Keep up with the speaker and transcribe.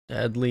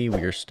Sadly,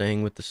 we are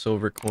staying with the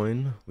silver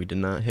coin. We did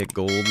not hit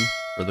gold.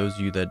 For those of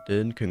you that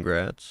did,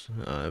 congrats.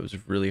 It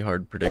was really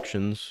hard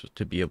predictions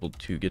to be able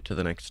to get to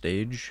the next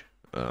stage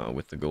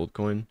with the gold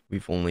coin.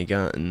 We've only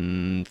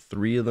gotten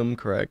 3 of them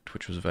correct,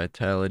 which was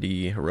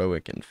Vitality,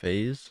 Heroic, and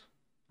FaZe.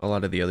 A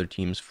lot of the other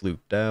teams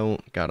fluked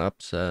out, got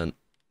upset,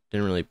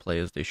 didn't really play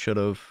as they should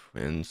have,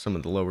 and some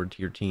of the lower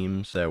tier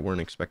teams that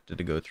weren't expected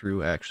to go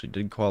through actually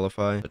did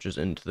qualify, such as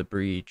Into the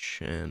Breach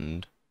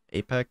and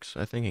Apeks,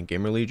 I think, and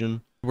Gamer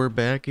Legion. We're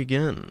back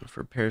again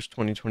for Paris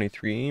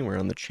 2023. We're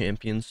on the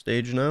champion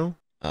stage now.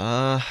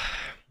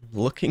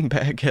 Looking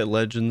back at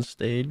Legends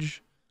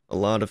stage, a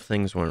lot of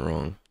things went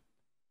wrong.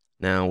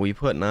 Now, we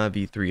put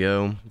Navi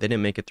 3-0. They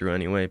didn't make it through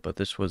anyway, but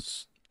this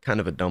was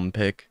kind of a dumb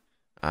pick.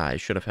 I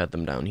should have had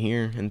them down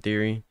here, in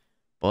theory,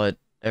 but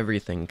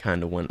everything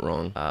kind of went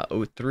wrong.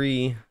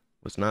 03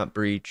 was not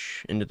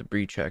Breach. Into the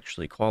Breach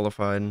actually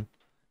qualified.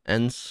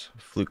 ENCE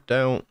fluked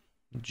out.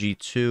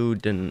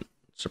 G2 didn't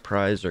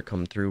surprise or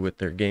come through with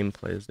their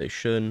gameplay as they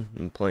should,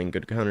 and playing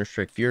good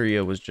Counter-Strike.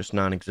 Furia was just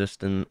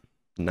non-existent.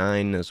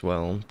 9 as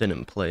well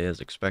didn't play as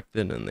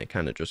expected, and they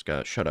kind of just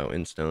got shut out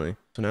instantly.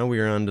 So now we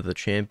are on to the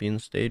champion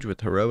stage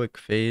with Heroic,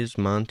 FaZe,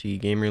 Monty,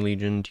 Gamer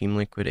Legion, Team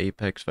Liquid,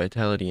 Apeks,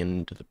 Vitality, and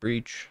Into the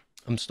Breach.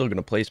 I'm still going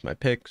to place my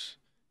picks,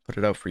 put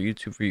it out for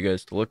YouTube for you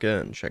guys to look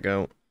at and check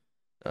out,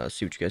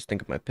 see what you guys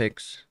think of my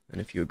picks, and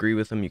if you agree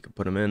with them, you can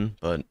put them in.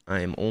 But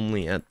I am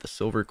only at the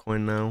silver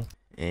coin now,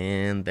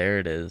 and there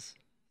it is.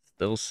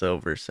 Still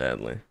silver,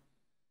 sadly.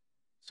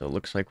 So it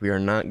looks like we are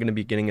not going to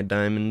be getting a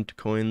diamond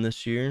coin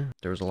this year.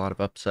 There was a lot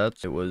of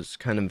upsets. It was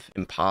kind of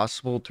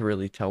impossible to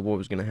really tell what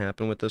was going to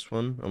happen with this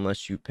one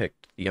unless you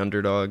picked the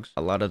underdogs.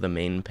 A lot of the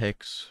main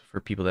picks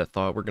for people that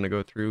thought were going to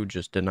go through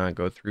just did not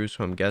go through,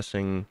 so I'm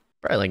guessing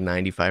probably like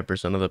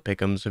 95% of the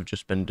pick'ems have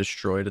just been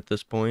destroyed at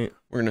this point.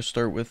 We're going to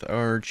start with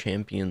our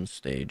champion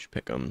stage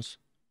pick'ems.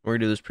 We're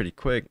going to do this pretty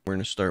quick. We're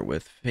going to start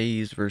with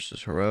FaZe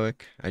versus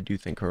Heroic. I do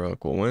think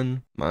Heroic will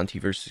win. Monty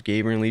versus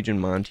Gamer Legion.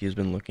 Monty has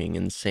been looking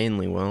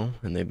insanely well,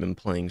 and they've been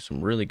playing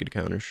some really good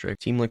Counter-Strike.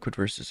 Team Liquid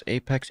versus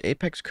Apeks.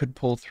 Apeks could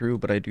pull through,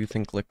 but I do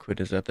think Liquid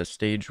is at the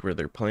stage where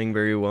they're playing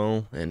very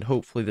well, and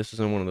hopefully this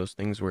isn't one of those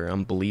things where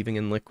I'm believing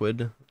in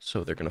Liquid,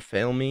 so they're going to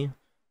fail me.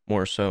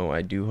 More so,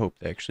 I do hope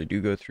they actually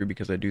do go through,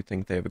 because I do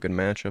think they have a good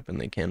matchup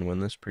and they can win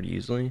this pretty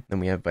easily.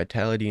 Then we have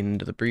Vitality and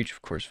Into the Breach.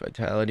 Of course,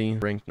 Vitality,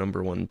 ranked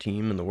 #1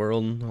 team in the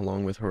world,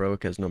 along with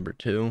Heroic as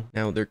 #2.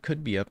 Now, there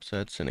could be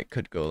upsets and it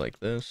could go like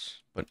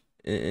this, but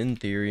in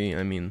theory,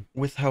 I mean,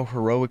 with how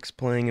Heroic's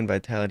playing and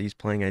Vitality's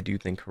playing, I do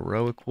think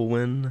Heroic will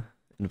win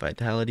and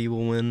Vitality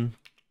will win.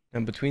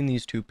 And between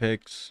these two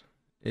picks,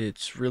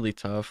 it's really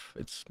tough.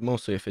 It's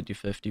mostly a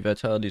 50-50.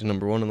 Vitality's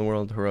 #1 in the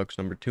world, Heroic's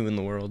 #2 in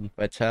the world.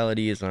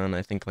 Vitality is on,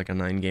 I think, like a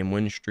 9-game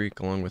win streak,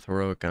 along with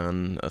Heroic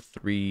on a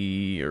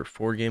 3 or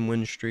 4-game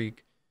win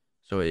streak.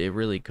 So it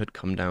really could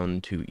come down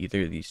to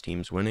either of these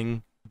teams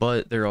winning.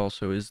 But there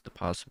also is the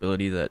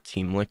possibility that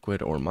Team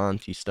Liquid or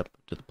Monty step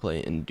up to the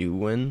plate and do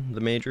win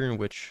the major,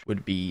 which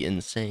would be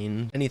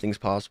insane. Anything's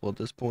possible at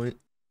this point.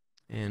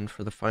 And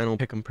for the final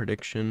pick'em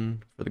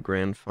prediction for the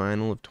grand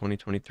final of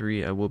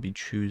 2023, I will be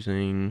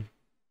choosing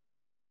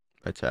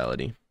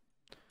Vitality.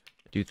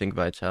 I do think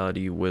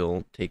Vitality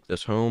will take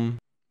this home.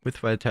 With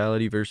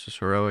Vitality versus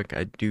Heroic,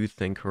 I do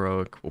think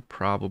Heroic will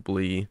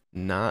probably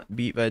not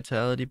beat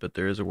Vitality, but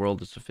there is a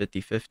world it's a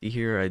 50-50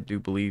 here. I do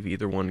believe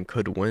either one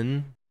could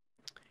win.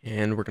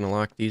 And we're going to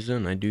lock these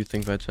in. I do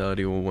think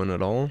Vitality will win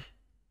it all.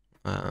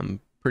 I'm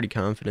pretty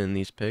confident in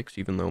these picks,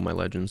 even though my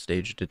Legend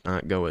stage did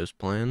not go as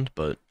planned,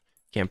 but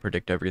can't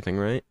predict everything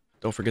right.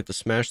 Don't forget to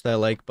smash that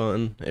like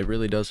button. It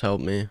really does help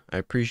me. I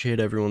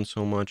appreciate everyone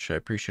so much. I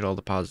appreciate all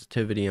the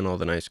positivity and all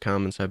the nice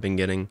comments I've been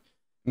getting.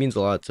 It means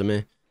a lot to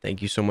me.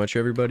 Thank you so much,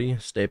 everybody.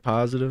 Stay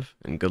positive,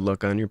 and good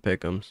luck on your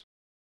pick'ems.